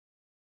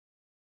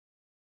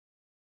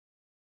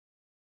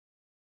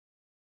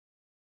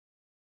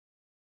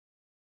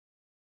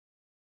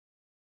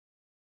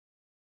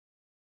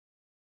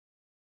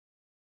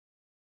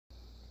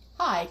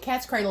Hi,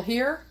 Cat's Cradle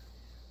here.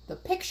 The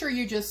picture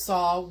you just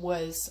saw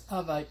was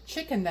of a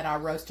chicken that I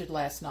roasted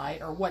last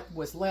night, or what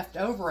was left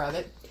over of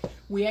it.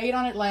 We ate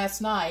on it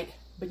last night,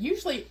 but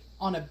usually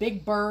on a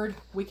big bird,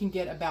 we can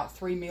get about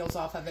 3 meals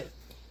off of it.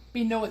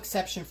 Be no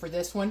exception for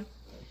this one.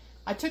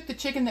 I took the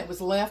chicken that was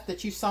left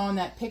that you saw in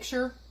that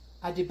picture,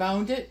 I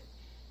deboned it,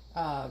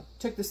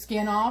 took the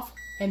skin off,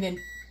 and then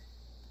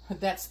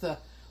that's the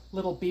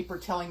little beeper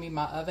telling me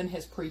my oven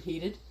has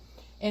preheated.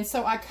 And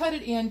so I cut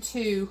it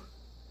into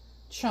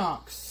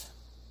chunks,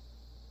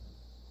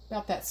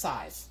 about that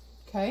size,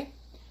 okay?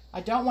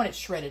 I don't want it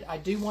shredded. I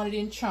do want it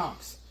in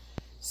chunks.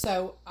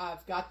 So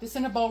I've got this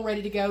in a bowl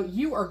ready to go.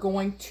 You are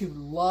going to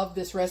love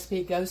this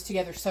recipe. It goes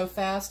together so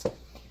fast.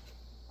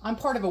 I'm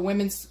part of a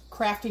women's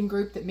crafting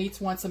group that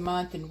meets once a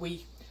month, and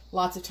we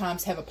lots of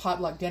times have a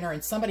potluck dinner,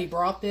 and somebody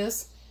brought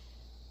this,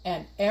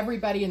 and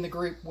everybody in the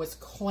group was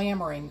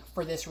clamoring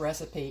for this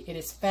recipe. It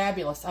is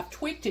fabulous. I've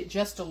tweaked it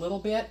just a little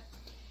bit,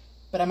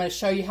 but I'm going to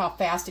show you how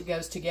fast it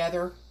goes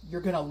together.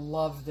 You're going to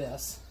love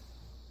this.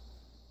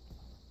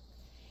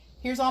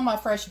 Here's all my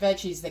fresh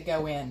veggies that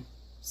go in.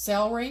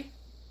 Celery,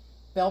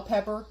 bell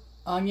pepper,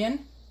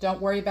 onion.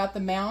 Don't worry about the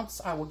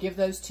amounts. I will give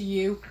those to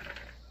you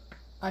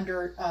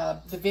under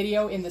the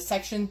video in the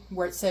section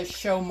where it says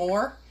show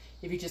more.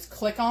 If you just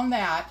click on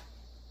that,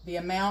 the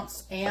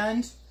amounts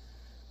and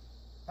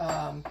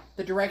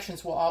the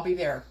directions will all be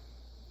there.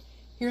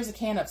 Here's a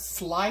can of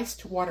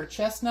sliced water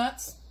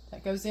chestnuts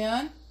that goes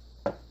in.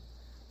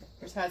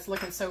 Here's how it's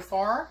looking so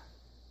far.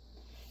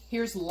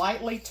 Here's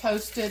lightly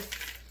toasted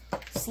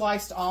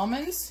sliced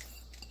almonds.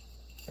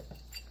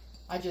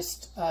 I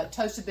just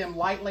toasted them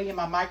lightly in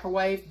my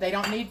microwave. They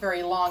don't need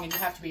very long, and you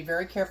have to be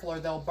very careful or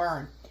they'll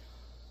burn.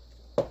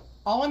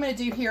 All I'm going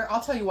to do here,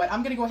 I'll tell you what,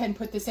 I'm going to go ahead and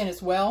put this in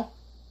as well.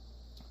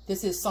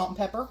 This is salt and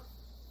pepper.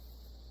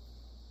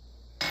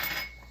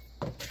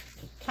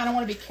 Kind of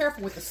want to be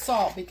careful with the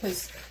salt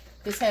because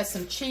this has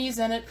some cheese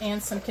in it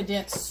and some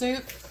condensed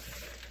soup.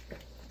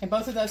 And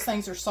both of those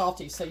things are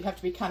salty, so you have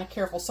to be kind of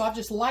careful. So I've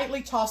just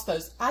lightly tossed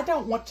those. I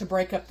don't want to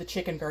break up the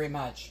chicken very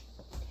much.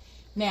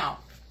 Now,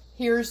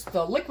 here's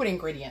the liquid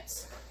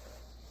ingredients.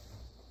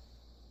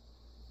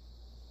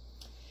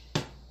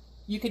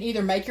 You can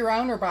either make your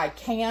own or buy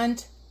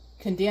canned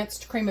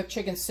condensed cream of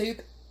chicken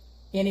soup.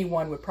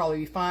 Anyone would probably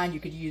be fine. You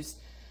could use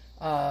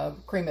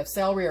cream of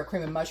celery or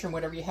cream of mushroom,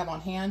 whatever you have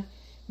on hand.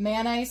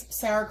 Mayonnaise,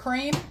 sour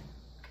cream,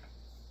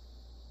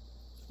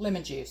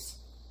 lemon juice.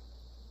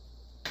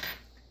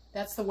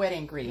 That's the wet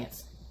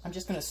ingredients. I'm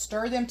just going to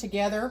stir them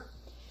together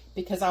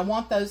because I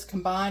want those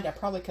combined. I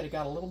probably could have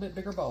got a little bit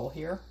bigger bowl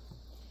here.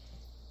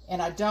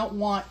 And I don't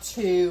want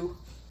to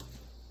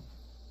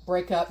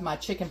break up my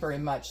chicken very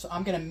much. So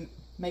I'm going to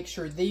make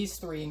sure these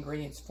four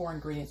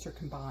ingredients are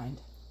combined.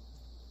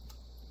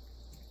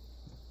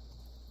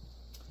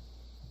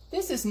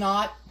 This is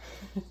not,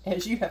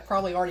 as you have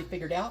probably already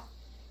figured out,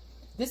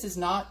 this is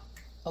not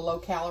a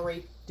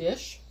low-calorie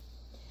dish.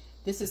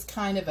 This is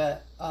kind of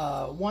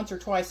a once or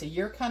twice a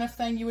year kind of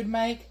thing you would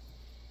make,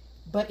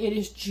 but it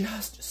is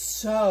just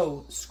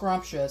so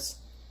scrumptious.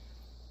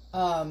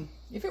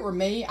 If it were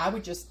me, I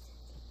would just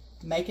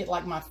make it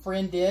like my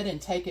friend did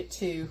and take it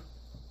to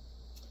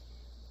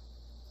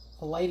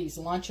a ladies'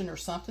 luncheon or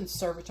something,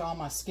 serve it to all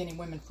my skinny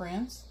women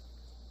friends.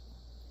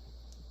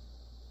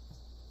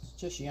 It's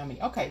just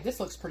yummy. Okay, this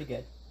looks pretty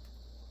good.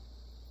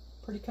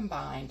 Pretty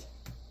combined.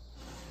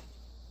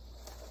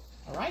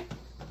 All right.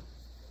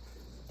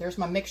 There's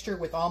my mixture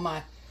with all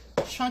my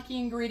chunky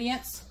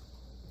ingredients.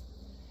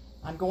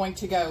 I'm going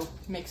to go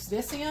mix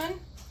this in.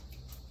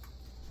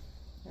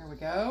 There we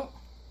go.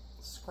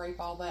 Scrape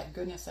all that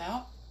goodness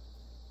out.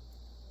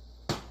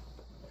 I'm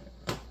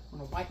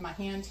going to wipe my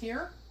hand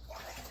here.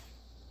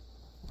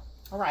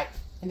 All right,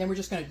 and then we're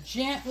just going to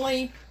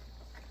gently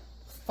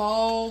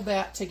fold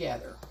that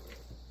together.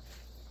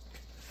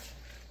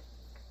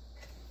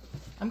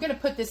 I'm going to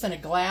put this in a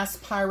glass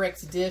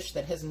Pyrex dish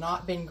that has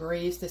not been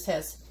greased. This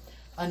has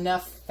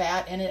enough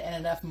fat in it and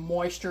enough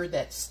moisture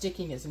that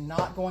sticking is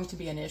not going to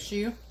be an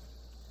issue.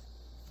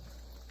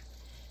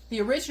 The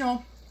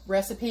original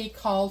recipe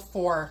called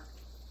for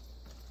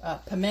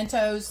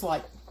pimentos,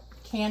 like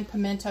canned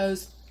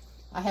pimentos.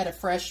 I had a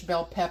fresh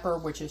bell pepper,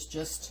 which is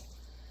just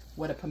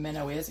what a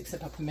pimento is,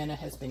 except a pimento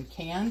has been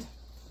canned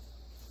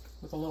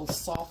with a little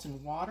salt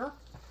and water.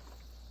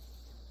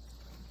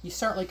 You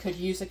certainly could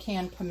use a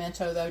canned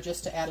pimento, though,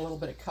 just to add a little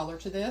bit of color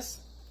to this.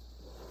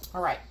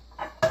 All right.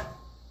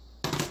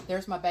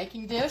 There's my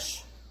baking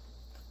dish.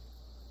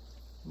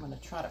 I'm going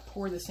to try to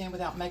pour this in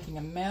without making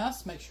a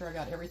mess. Make sure I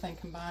got everything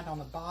combined on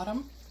the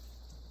bottom.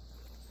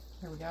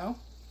 Here we go.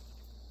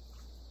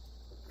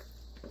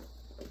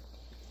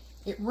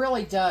 It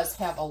really does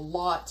have a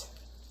lot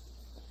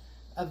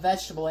of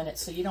vegetable in it,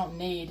 so you don't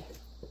need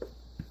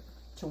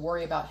to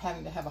worry about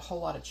having to have a whole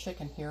lot of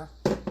chicken here.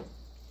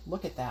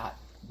 Look at that.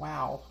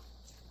 Wow.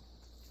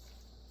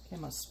 Okay, I'm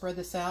going to spread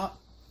this out.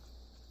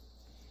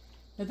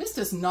 Now this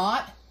does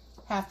not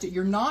have to,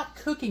 you're not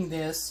cooking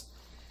this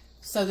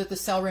so that the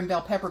celery and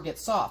bell pepper get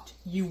soft.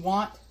 You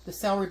want the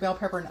celery, bell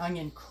pepper, and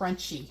onion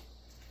crunchy.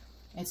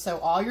 And so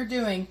all you're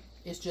doing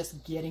is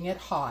just getting it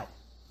hot.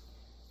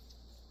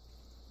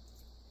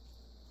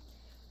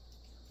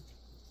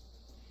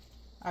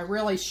 I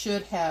really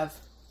should have,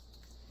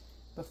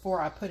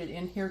 before I put it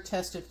in here,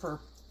 tested for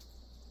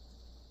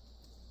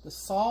the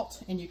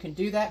salt, and you can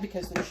do that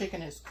because the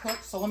chicken is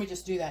cooked. So let me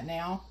just do that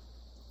now,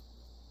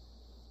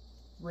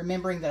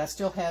 remembering that I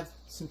still have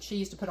some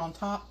cheese to put on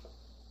top.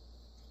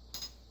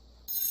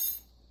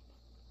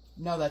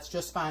 No, that's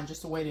just fine,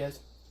 just the way it is.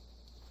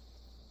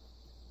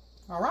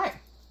 All right,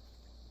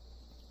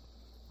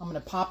 I'm going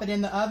to pop it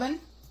in the oven,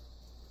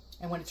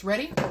 and when it's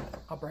ready,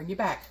 I'll bring you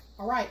back.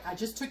 All right, I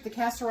just took the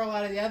casserole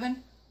out of the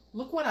oven.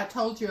 Look what I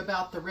told you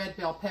about the red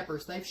bell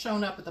peppers. They've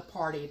shown up at the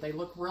party. They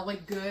look really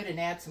good and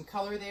add some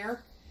color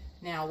there.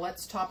 Now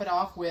let's top it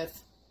off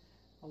with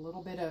a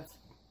little bit of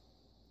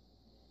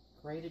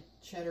grated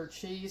cheddar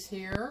cheese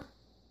here.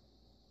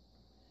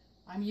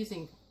 I'm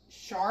using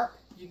sharp.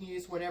 You can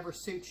use whatever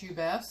suits you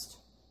best.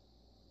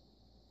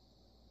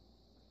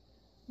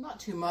 Not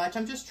too much.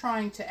 I'm just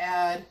trying to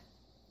add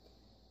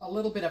a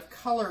little bit of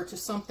color to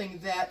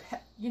something that,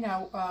 you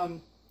know,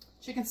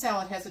 chicken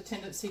salad has a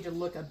tendency to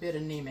look a bit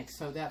anemic,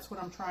 so that's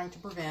what I'm trying to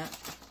prevent.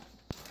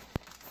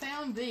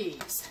 Found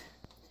these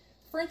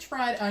French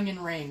fried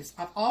onion rings.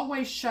 I've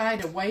always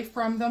shied away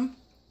from them.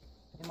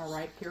 Am I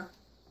right here?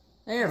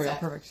 There we go,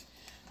 perfect.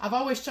 I've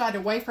always shied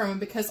away from them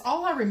because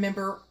all I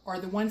remember are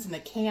the ones in the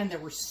can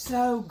that were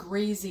so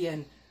greasy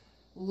and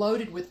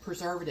loaded with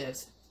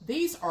preservatives.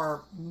 These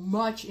are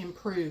much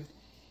improved,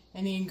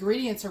 and the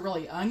ingredients are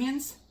really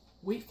onions,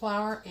 wheat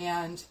flour,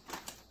 and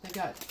they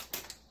got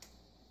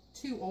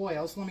 2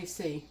 oils. Let me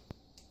see.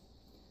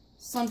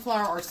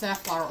 Sunflower or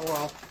safflower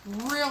oil.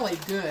 Really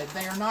good.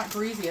 They are not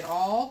greasy at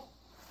all.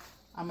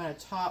 I'm going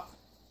to top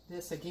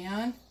this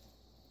again.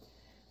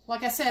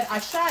 Like I said, I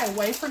shy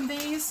away from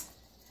these,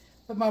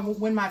 but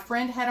when my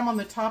friend had them on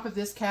the top of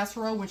this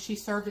casserole when she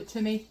served it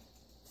to me,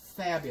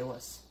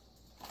 fabulous.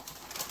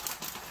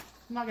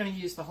 I'm not going to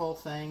use the whole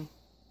thing.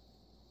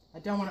 I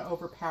don't want to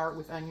overpower it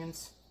with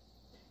onions.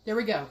 There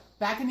we go.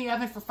 Back in the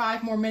oven for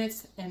 5 more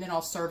minutes, and then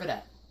I'll serve it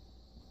up.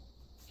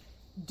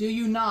 Do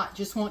you not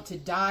just want to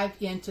dive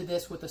into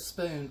this with a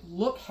spoon?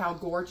 Look how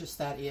gorgeous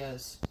that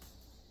is.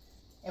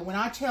 And when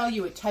I tell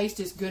you it tastes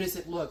as good as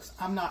it looks,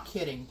 I'm not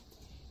kidding.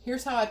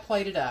 Here's how I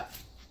plate it up.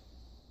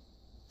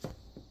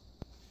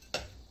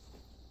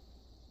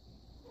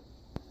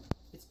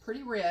 It's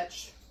pretty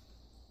rich,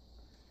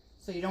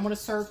 so you don't want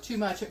to serve too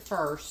much at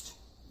first.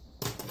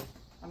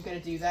 I'm going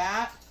to do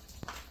that.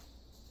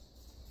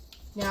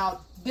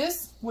 Now,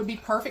 this would be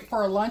perfect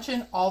for a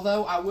luncheon,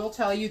 although I will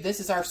tell you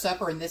this is our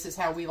supper and this is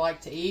how we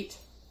like to eat.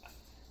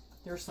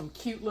 There's some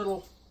cute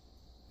little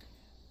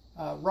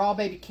raw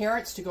baby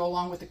carrots to go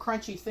along with the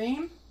crunchy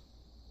theme.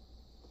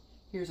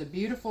 Here's a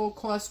beautiful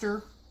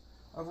cluster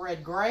of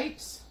red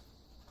grapes.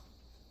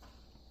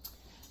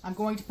 I'm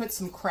going to put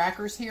some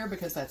crackers here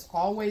because that's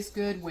always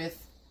good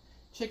with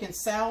chicken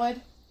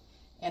salad.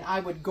 And I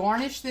would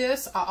garnish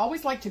this. I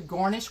always like to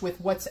garnish with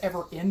what's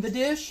ever in the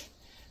dish.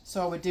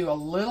 So I would do a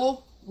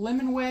little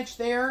lemon wedge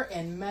there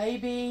and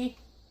maybe,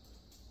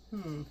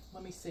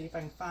 let me see if I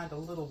can find a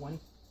little one.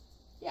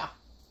 Yeah,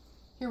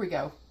 here we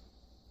go.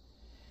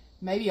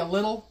 Maybe a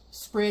little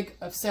sprig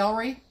of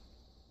celery.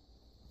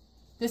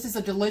 This is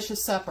a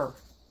delicious supper.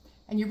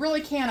 And you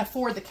really can't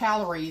afford the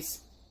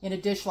calories in a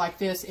dish like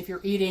this if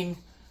you're eating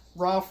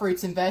raw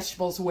fruits and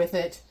vegetables with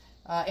it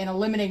and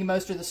eliminating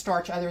most of the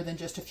starch other than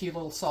just a few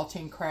little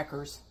saltine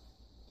crackers.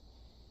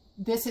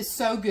 This is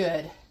so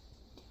good.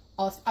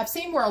 I've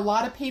seen where a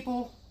lot of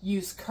people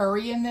use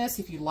curry in this.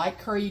 If you like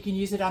curry, you can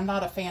use it. I'm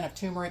not a fan of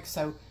turmeric,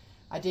 so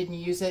I didn't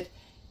use it.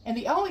 And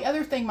the only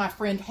other thing my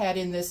friend had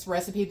in this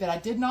recipe that I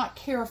did not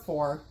care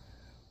for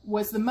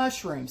was the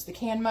mushrooms, the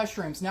canned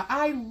mushrooms. Now,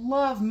 I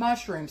love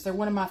mushrooms. They're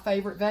one of my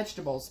favorite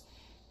vegetables.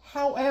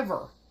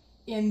 However,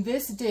 in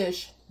this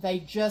dish, they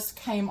just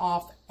came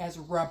off as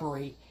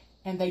rubbery,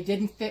 and they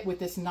didn't fit with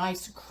this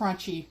nice,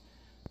 crunchy,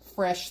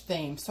 fresh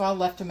theme. So I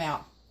left them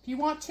out. If you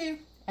want to,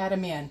 add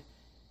them in.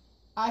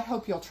 I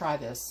hope you'll try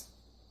this.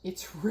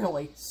 It's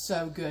really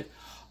so good.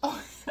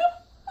 Oh,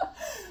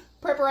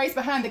 Preparate's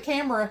behind the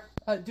camera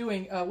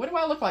doing, what do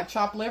I look like,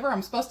 chopped liver?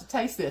 I'm supposed to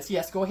taste this.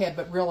 Yes, go ahead,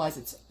 but realize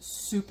it's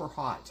super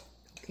hot.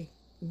 Okay.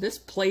 This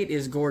plate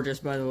is gorgeous,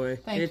 by the way.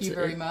 Thank you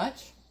very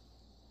much.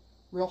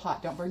 Real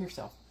hot. Don't burn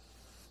yourself.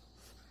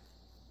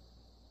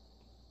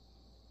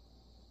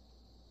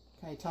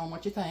 Okay, tell them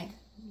what you think.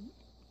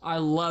 I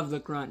love the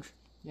crunch.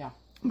 Yeah.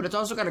 But it's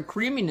also got a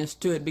creaminess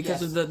to it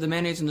because of the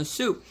mayonnaise and the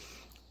soup.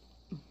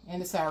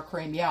 And the sour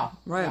cream, yeah.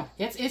 Right.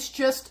 Yeah. It's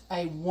just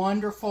a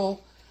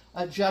wonderful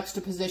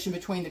juxtaposition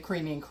between the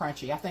creamy and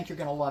crunchy. I think you're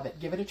going to love it.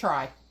 Give it a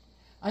try.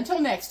 Until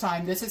next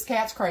time, this is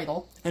Cat's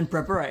Cradle. And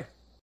Preparate.